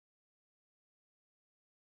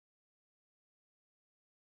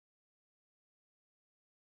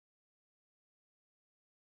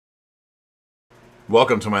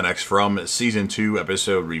Welcome to my next From Season 2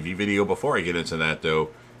 episode review video. Before I get into that,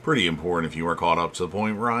 though, pretty important, if you are caught up to the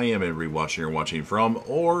point where I am and rewatching or watching from,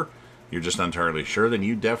 or you're just not entirely sure, then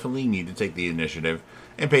you definitely need to take the initiative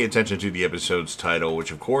and pay attention to the episode's title,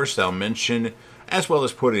 which of course I'll mention as well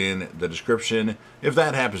as put in the description. If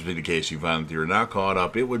that happens to be the case, you find that you're not caught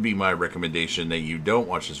up, it would be my recommendation that you don't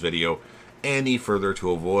watch this video any further to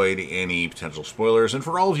avoid any potential spoilers. And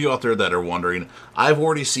for all of you out there that are wondering, I've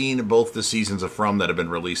already seen both the seasons of From that have been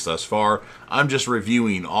released thus far. I'm just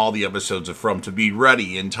reviewing all the episodes of From to be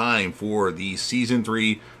ready in time for the Season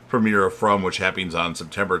 3 premiere of From, which happens on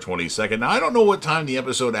September 22nd. Now, I don't know what time the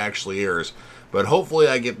episode actually airs, but hopefully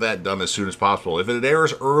I get that done as soon as possible. If it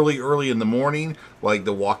airs early in the morning, like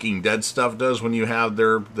The Walking Dead stuff does when you have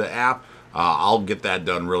the app, I'll get that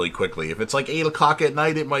done really quickly. If it's like 8 o'clock at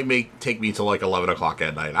night, it might take me to like 11 o'clock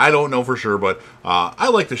at night. I don't know for sure, but I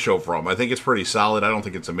like the show From. I think it's pretty solid. I don't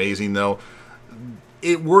think it's amazing, though.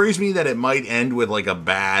 It worries me that it might end with like a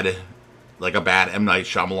bad M. Night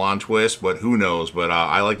Shyamalan twist, but who knows. But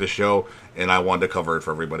I like the show, and I wanted to cover it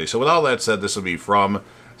for everybody. So with all that said, this will be From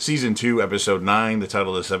Season 2, Episode 9. The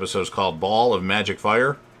title of this episode is called Ball of Magic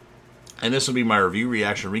Fire. And this will be my review,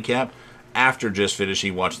 reaction, recap after just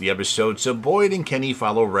finishing watching the episode. So Boyd and Kenny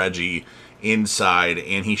follow Reggie inside,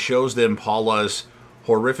 and he shows them Paula's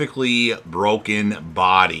horrifically broken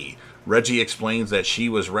body. Reggie explains that she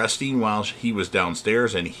was resting while he was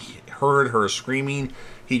downstairs and he heard her screaming.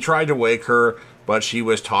 He tried to wake her, but she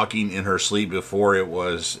was talking in her sleep before it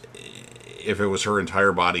was her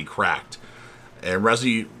entire body cracked. And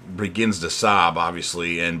Reggie begins to sob,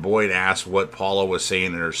 obviously, and Boyd asks what Paula was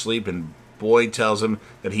saying in her sleep, and Boyd tells him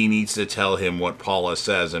that he needs to tell him what Paula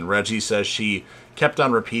says, and Reggie says she kept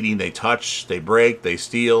on repeating, "They touch, they break, they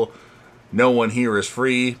steal. No one here is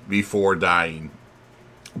free," before dying.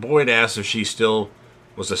 Boyd asks if she still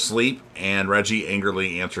was asleep, and Reggie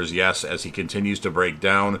angrily answers yes as he continues to break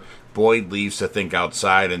down. Boyd leaves to think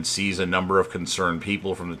outside and sees a number of concerned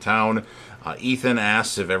people from the town. Ethan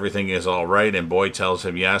asks if everything is all right, and Boyd tells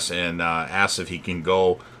him yes, and asks if he can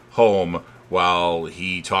go home while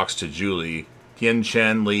he talks to Julie. Tien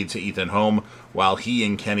Chen leads Ethan home while he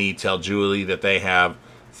and Kenny tell Julie that they have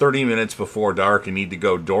 30 minutes before dark and need to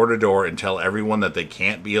go door to door and tell everyone that they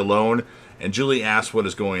can't be alone. And Julie asks what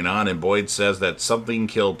is going on, and Boyd says that something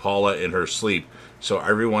killed Paula in her sleep, so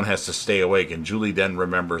everyone has to stay awake. And Julie then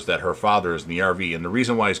remembers that her father is in the RV, and the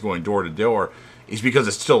reason why he's going door to door is because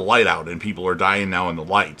it's still light out and people are dying now in the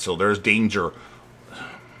light, so there's danger.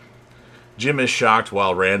 Jim is shocked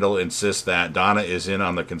while Randall insists that Donna is in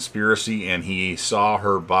on the conspiracy, and he saw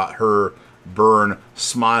her burn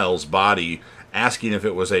Smiles' body, asking if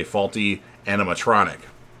it was a faulty animatronic.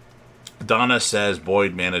 Donna says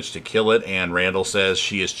Boyd managed to kill it, and Randall says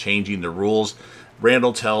she is changing the rules.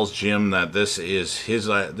 Randall tells Jim that this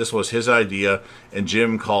was his idea, and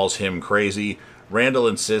Jim calls him crazy. Randall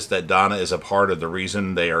insists that Donna is a part of the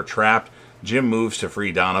reason they are trapped. Jim moves to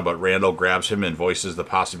free Donna, but Randall grabs him and voices the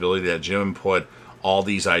possibility that Jim put all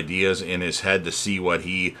these ideas in his head to see what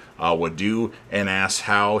he would do, and asks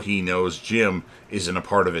how he knows Jim isn't a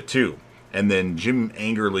part of it too. And then Jim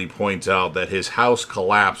angrily points out that his house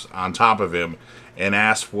collapsed on top of him and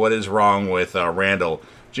asks what is wrong with Randall.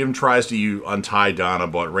 Jim tries to untie Donna,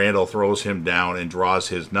 but Randall throws him down and draws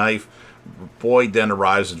his knife. Boyd then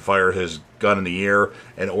arrives and fires his gun in the air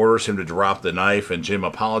and orders him to drop the knife, and Jim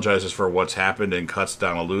apologizes for what's happened and cuts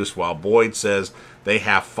Donna loose, while Boyd says they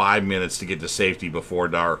have 5 minutes to get to safety before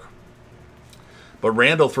dark. But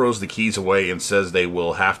Randall throws the keys away and says they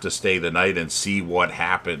will have to stay the night and see what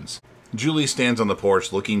happens. Julie stands on the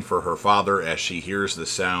porch looking for her father as she hears the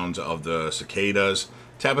sounds of the cicadas.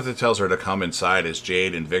 Tabitha tells her to come inside as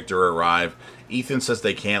Jade and Victor arrive. Ethan says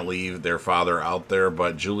they can't leave their father out there,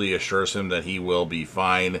 but Julie assures him that he will be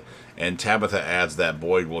fine, and Tabitha adds that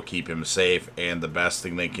Boyd will keep him safe, and the best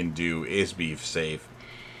thing they can do is be safe.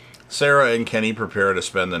 Sarah and Kenny prepare to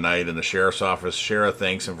spend the night in the sheriff's office. Sarah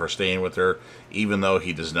thanks him for staying with her, even though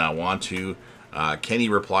he does not want to. Kenny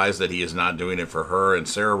replies that he is not doing it for her, and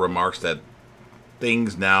Sarah remarks that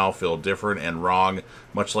things now feel different and wrong,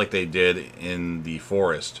 much like they did in the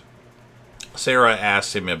forest. Sarah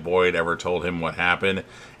asks him if Boyd ever told him what happened,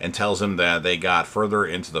 and tells him that they got further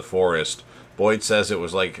into the forest. Boyd says it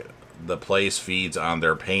was like the place feeds on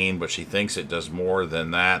their pain, but she thinks it does more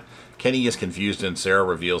than that. Kenny is confused, and Sarah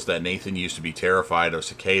reveals that Nathan used to be terrified of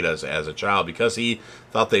cicadas as a child because he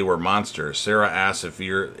thought they were monsters. Sarah asks if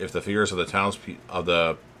the fears of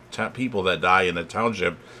the people that die in the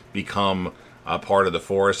township become a part of the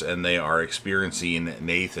forest, and they are experiencing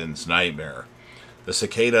Nathan's nightmare. The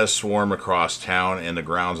cicadas swarm across town and the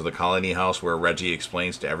grounds of the Colony House, where Reggie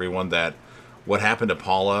explains to everyone that what happened to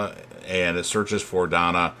Paula and searches for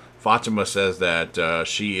Donna. Fatima says that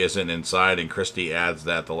she isn't inside, and Christy adds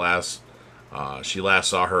that she last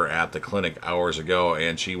saw her at the clinic hours ago,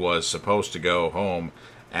 and she was supposed to go home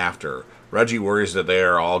after. Reggie worries that they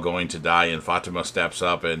are all going to die, and Fatima steps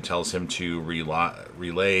up and tells him to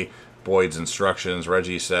relay Boyd's instructions.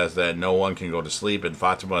 Reggie says that no one can go to sleep, and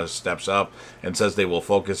Fatima steps up and says they will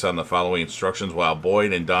focus on the following instructions while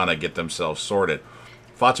Boyd and Donna get themselves sorted.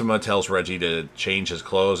 Fatima tells Reggie to change his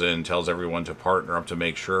clothes and tells everyone to partner up to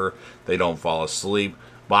make sure they don't fall asleep.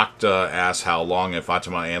 Bakhta asks how long, and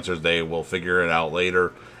Fatima answers they will figure it out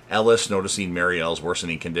later. Ellis, noticing Marielle's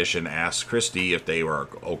worsening condition, asks Christy if they were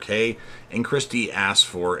okay, and Christy asks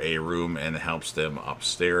for a room and helps them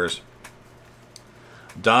upstairs.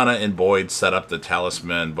 Donna and Boyd set up the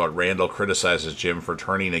talisman, but Randall criticizes Jim for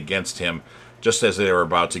turning against him just as they are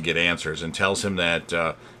about to get answers, and tells him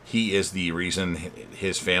that he is the reason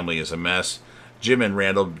his family is a mess. Jim and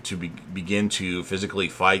Randall begin to physically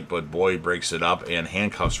fight, but Boyd breaks it up and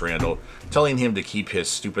handcuffs Randall, telling him to keep his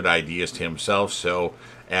stupid ideas to himself so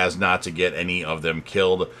as not to get any of them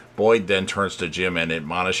killed. Boyd then turns to Jim and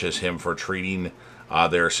admonishes him for treating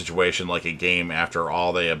their situation like a game after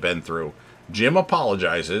all they have been through. Jim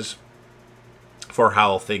apologizes for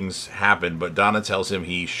how things happened, but Donna tells him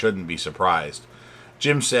he shouldn't be surprised.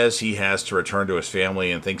 Jim says he has to return to his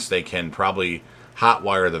family and thinks they can probably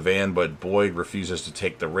hotwire the van, but Boyd refuses to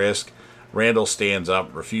take the risk. Randall stands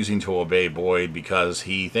up, refusing to obey Boyd because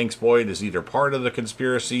he thinks Boyd is either part of the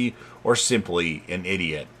conspiracy or simply an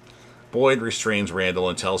idiot. Boyd restrains Randall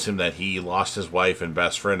and tells him that he lost his wife and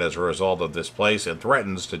best friend as a result of this place, and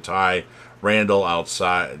threatens to tie Randall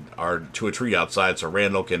outside or to a tree outside so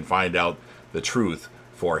Randall can find out the truth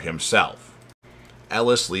for himself.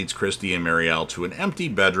 Ellis leads Christy and Marielle to an empty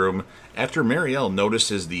bedroom. After Marielle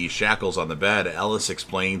notices the shackles on the bed, Ellis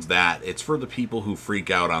explains that it's for the people who freak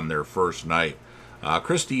out on their first night.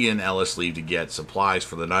 Christy and Ellis leave to get supplies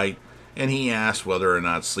for the night, and he asks whether or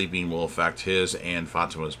not sleeping will affect his and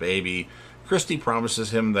Fatima's baby. Christy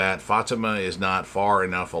promises him that Fatima is not far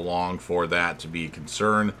enough along for that to be a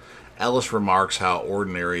concern. Ellis remarks how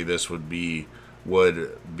ordinary this would be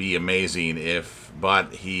amazing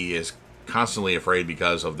but he is constantly afraid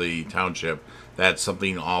because of the township that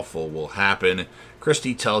something awful will happen.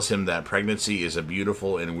 Christy tells him that pregnancy is a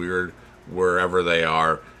beautiful and weird wherever they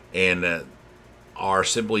are, and are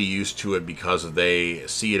simply used to it because they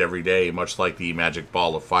see it every day, much like the magic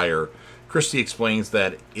ball of fire. Christy explains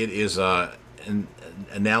that it is an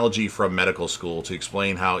analogy from medical school to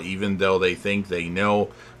explain how even though they think they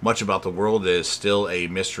know much about the world, it is still a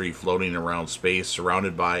mystery floating around space,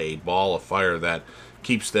 surrounded by a ball of fire that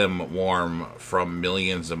keeps them warm from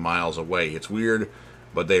millions of miles away. It's weird,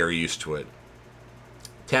 but they are used to it.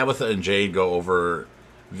 Tabitha and Jade go over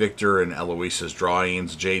Victor and Eloise's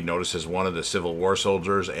drawings. Jade notices one of the Civil War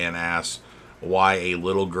soldiers and asks why a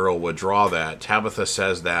little girl would draw that. Tabitha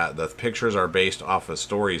says that the pictures are based off of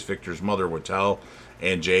stories Victor's mother would tell,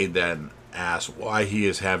 and Jade then asks why he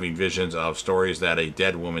is having visions of stories that a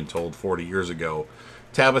dead woman told 40 years ago.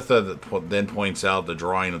 Tabitha then points out the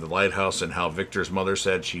drawing of the lighthouse and how Victor's mother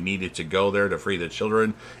said she needed to go there to free the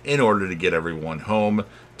children in order to get everyone home.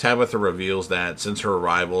 Tabitha reveals that since her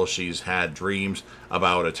arrival, she's had dreams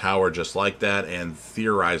about a tower just like that, and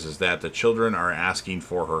theorizes that the children are asking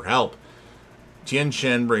for her help. Tien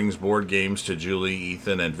Chen brings board games to Julie,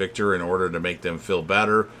 Ethan, and Victor in order to make them feel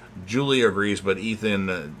better. Julie agrees, but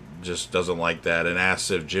Ethan just doesn't like that and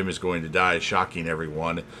asks if Jim is going to die, shocking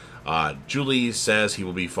everyone. Julie says he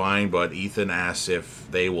will be fine, but Ethan asks if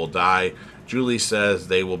they will die. Julie says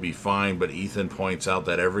they will be fine, but Ethan points out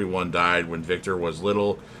that everyone died when Victor was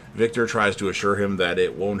little. Victor tries to assure him that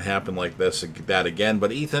it won't happen like that again,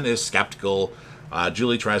 but Ethan is skeptical.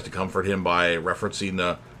 Julie tries to comfort him by referencing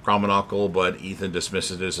the Chromonocle, but Ethan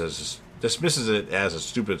dismisses it as a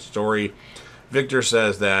stupid story. Victor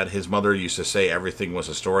says that his mother used to say everything was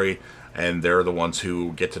a story, and they're the ones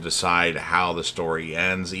who get to decide how the story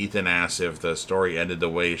ends. Ethan asks if the story ended the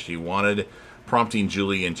way she wanted, prompting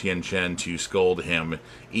Julie and Tien Chen to scold him.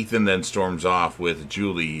 Ethan then storms off with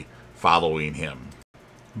Julie following him.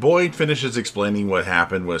 Boyd finishes explaining what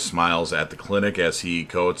happened with Smiles at the clinic as he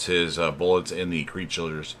coats his bullets in the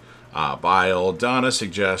creature's bile. Donna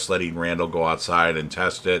suggests letting Randall go outside and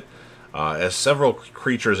test it. As several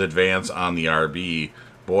creatures advance on the RB,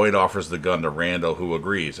 Boyd offers the gun to Randall, who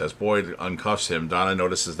agrees. As Boyd uncuffs him, Donna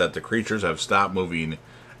notices that the creatures have stopped moving,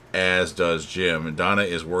 as does Jim. Donna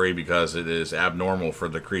is worried because it is abnormal for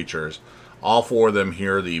the creatures. All four of them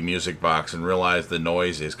hear the music box and realize the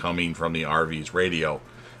noise is coming from the RV's radio.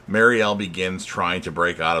 Marielle begins trying to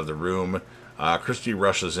break out of the room. Christy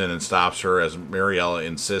rushes in and stops her as Marielle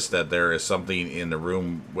insists that there is something in the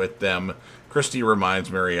room with them. Christy reminds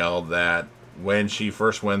Marielle that when she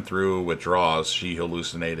first went through withdrawals, she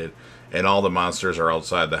hallucinated, and all the monsters are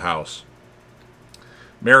outside the house.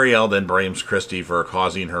 Marielle then blames Christy for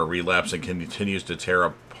causing her relapse and continues to tear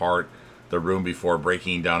apart the room before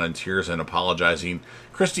breaking down in tears and apologizing.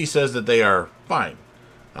 Christy says that they are fine,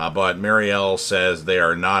 but Marielle says they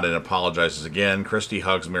are not and apologizes again. Christy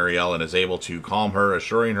hugs Marielle and is able to calm her,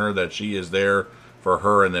 assuring her that she is there for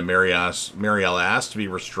her, and then Marielle asks to be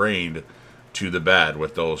restrained to the bed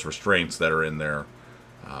with those restraints that are in there.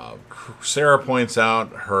 Sarah points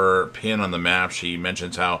out her pin on the map. She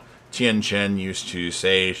mentions how Tien Chen used to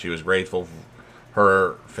say she was grateful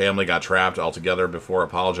her family got trapped altogether before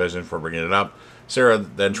apologizing for bringing it up. Sarah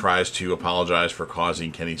then tries to apologize for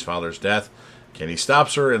causing Kenny's father's death. Kenny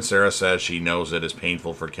stops her, and Sarah says she knows it is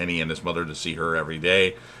painful for Kenny and his mother to see her every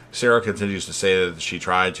day. Sarah continues to say that she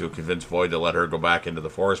tried to convince Boyd to let her go back into the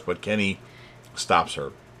forest, but Kenny stops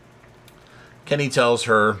her. Kenny tells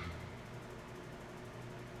her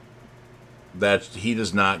that he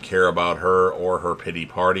does not care about her or her pity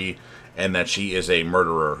party, and that she is a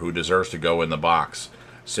murderer who deserves to go in the box.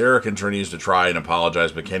 Sarah continues to try and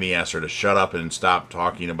apologize, but Kenny asks her to shut up and stop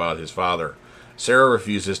talking about his father. Sarah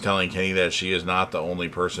refuses, telling Kenny that she is not the only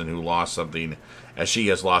person who lost something, as she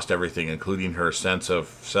has lost everything, including her sense of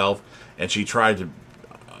self, and she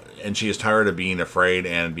is tired of being afraid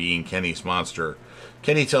and being Kenny's monster.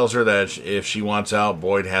 Kenny tells her that if she wants out,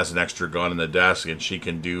 Boyd has an extra gun in the desk, and she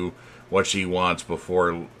can do what she wants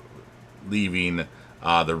before leaving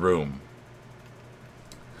the room.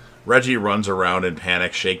 Reggie runs around in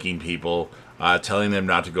panic, shaking people, telling them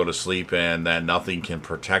not to go to sleep and that nothing can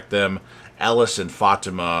protect them. Ellis and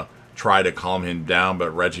Fatima try to calm him down, but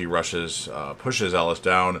Reggie pushes Ellis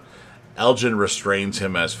down. Elgin restrains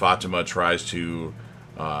him as Fatima tries in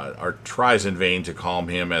vain to calm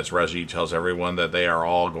him, as Reggie tells everyone that they are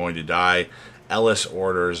all going to die. Ellis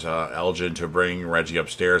orders Elgin to bring Reggie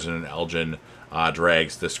upstairs, and Elgin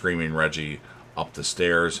drags the screaming Reggie up the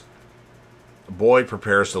stairs. Boyd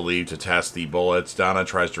prepares to leave to test the bullets. Donna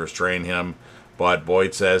tries to restrain him, but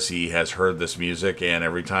Boyd says he has heard this music, and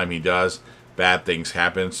every time he does, bad things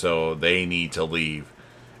happen, so they need to leave.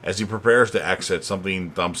 As he prepares to exit,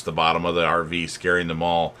 something thumps the bottom of the RV, scaring them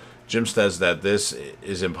all. Jim says that this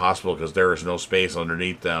is impossible because there is no space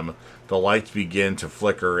underneath them. The lights begin to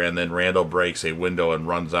flicker, and then Randall breaks a window and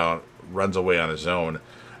runs away on his own.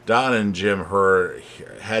 Don and Jim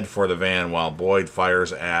head for the van while Boyd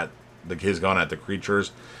fires his gun at the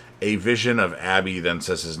creatures. A vision of Abby then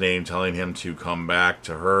says his name, telling him to come back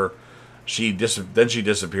to her. Then she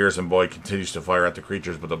disappears, and Boyd continues to fire at the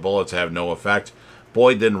creatures, but the bullets have no effect.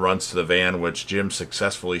 Boyd then runs to the van, which Jim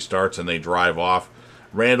successfully starts, and they drive off.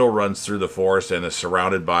 Randall runs through the forest and is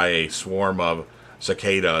surrounded by a swarm of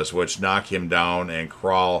cicadas, which knock him down and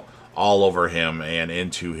crawl all over him and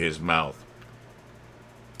into his mouth.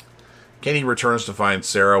 Kenny returns to find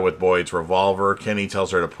Sarah with Boyd's revolver. Kenny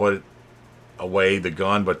tells her to put away the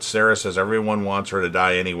gun, but Sarah says everyone wants her to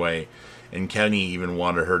die anyway, and Kenny even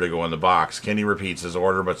wanted her to go in the box. Kenny repeats his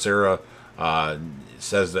order, but Sarah asks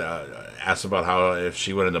about how if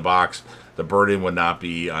she went in the box, the burden would not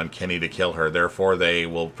be on Kenny to kill her. Therefore, they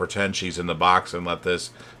will pretend she's in the box and let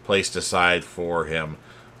this place decide for him.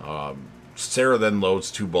 Sarah then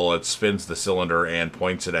loads 2 bullets, spins the cylinder, and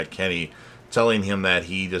points it at Kenny, telling him that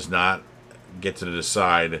he does not get to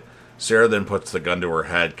decide. Sarah then puts the gun to her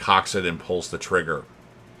head, cocks it, and pulls the trigger.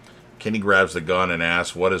 Kenny grabs the gun and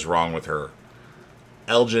asks what is wrong with her.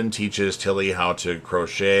 Elgin teaches Tilly how to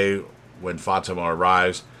crochet when Fatima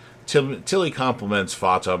arrives. Tilly compliments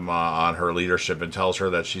Fatima on her leadership and tells her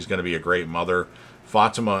that she's going to be a great mother.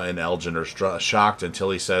 Fatima and Elgin are shocked, and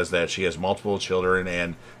Tilly says that she has multiple children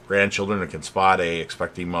and grandchildren and can spot a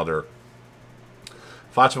expecting mother.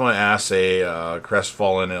 Fatima asks a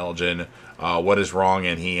crestfallen Elgin what is wrong,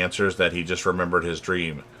 and he answers that he just remembered his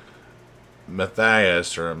dream.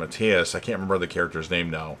 Matthias, I can't remember the character's name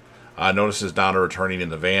now, notices Donna returning in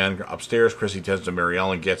the van. Upstairs, Christy tends to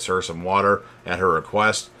Marielle and gets her some water at her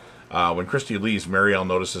request. When Christy leaves, Marielle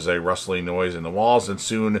notices a rustling noise in the walls, and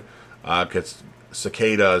soon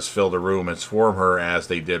cicadas fill the room and swarm her as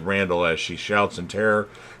they did Randall as she shouts in terror.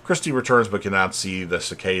 Christy returns but cannot see the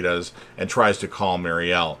cicadas and tries to call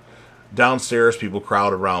Marielle. Downstairs, people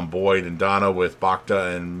crowd around Boyd and Donna, with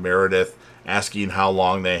Bacta and Meredith asking how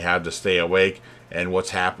long they have to stay awake and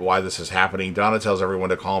why this is happening. Donna tells everyone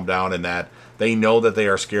to calm down and that they know that they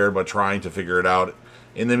are scared but trying to figure it out.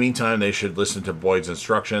 In the meantime, they should listen to Boyd's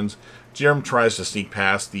instructions. Jim tries to sneak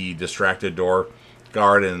past the distracted door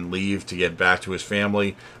guard and leave to get back to his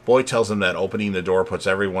family. Boyd tells him that opening the door puts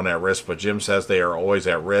everyone at risk, but Jim says they are always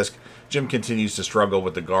at risk. Jim continues to struggle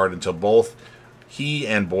with the guard until both he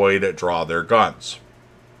and Boyd draw their guns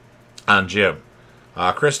on Jim.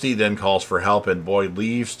 Christy then calls for help, and Boyd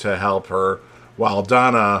leaves to help her while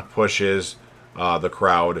Donna pushes the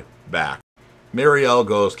crowd back. Marielle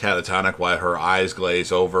goes catatonic while her eyes glaze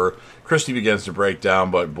over. Christy begins to break down,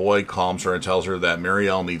 but Boyd calms her and tells her that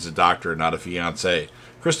Marielle needs a doctor, not a fiancé.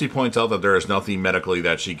 Christy points out that there is nothing medically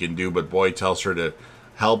that she can do, but Boyd tells her to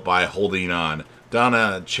help by holding on.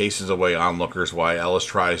 Donna chases away onlookers while Ellis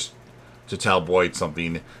tries to tell Boyd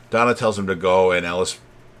something. Donna tells him to go, and Ellis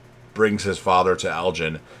brings his father to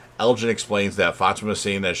Elgin. Elgin explains that Fatima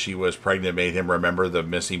saying that she was pregnant made him remember the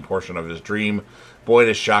missing portion of his dream. Boyd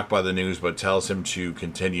is shocked by the news but tells him to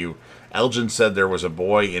continue. Elgin said there was a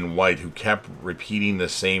boy in white who kept repeating the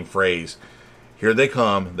same phrase. Here they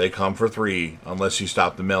come for three, unless you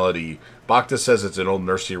stop the melody. Bacta says it's an old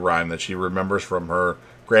nursery rhyme that she remembers from her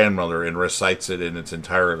grandmother and recites it in its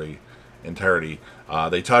entirety.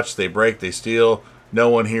 They touch, they break, they steal. No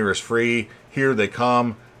one here is free. Here they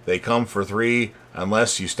come for three,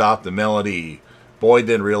 unless you stop the melody. Boyd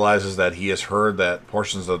then realizes that he has heard that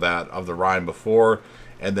portions of the rhyme before,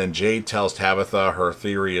 and then Jade tells Tabitha her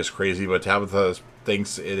theory is crazy, but Tabitha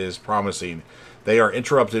thinks it is promising. They are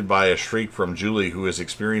interrupted by a shriek from Julie, who is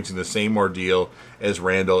experiencing the same ordeal as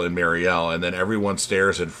Randall and Marielle, and then everyone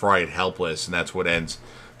stares in fright, helpless, and that's what ends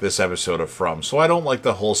this episode of From. So I don't like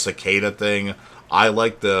the whole cicada thing. I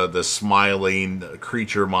like the smiling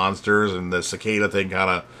creature monsters, and the cicada thing kind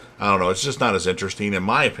of, I don't know, it's just not as interesting. In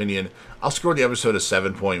my opinion, I'll score the episode a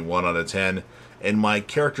 7.1 out of 10, and my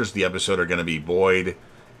characters of the episode are going to be Boyd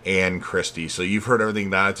and Christy. So you've heard everything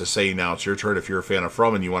that I have to say. Now it's your turn. If you're a fan of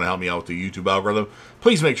From and you want to help me out with the YouTube algorithm,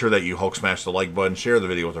 please make sure that you Hulk smash the like button, share the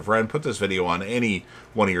video with a friend, put this video on any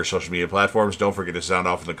one of your social media platforms. Don't forget to sound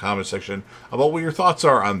off in the comment section about what your thoughts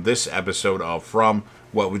are on this episode of From.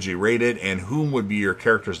 What would you rate it, and whom would be your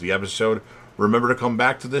characters of the episode? Remember to come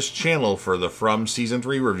back to this channel for the From Season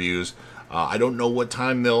 3 reviews. I don't know what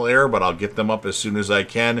time they'll air, but I'll get them up as soon as I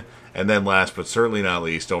can. And then last but certainly not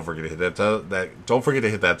least, don't forget to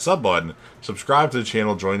hit that sub button, subscribe to the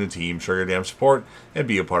channel, join the team, show your damn support, and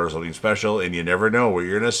be a part of something special. And you never know what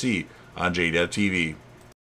you're going to see on JDev TV.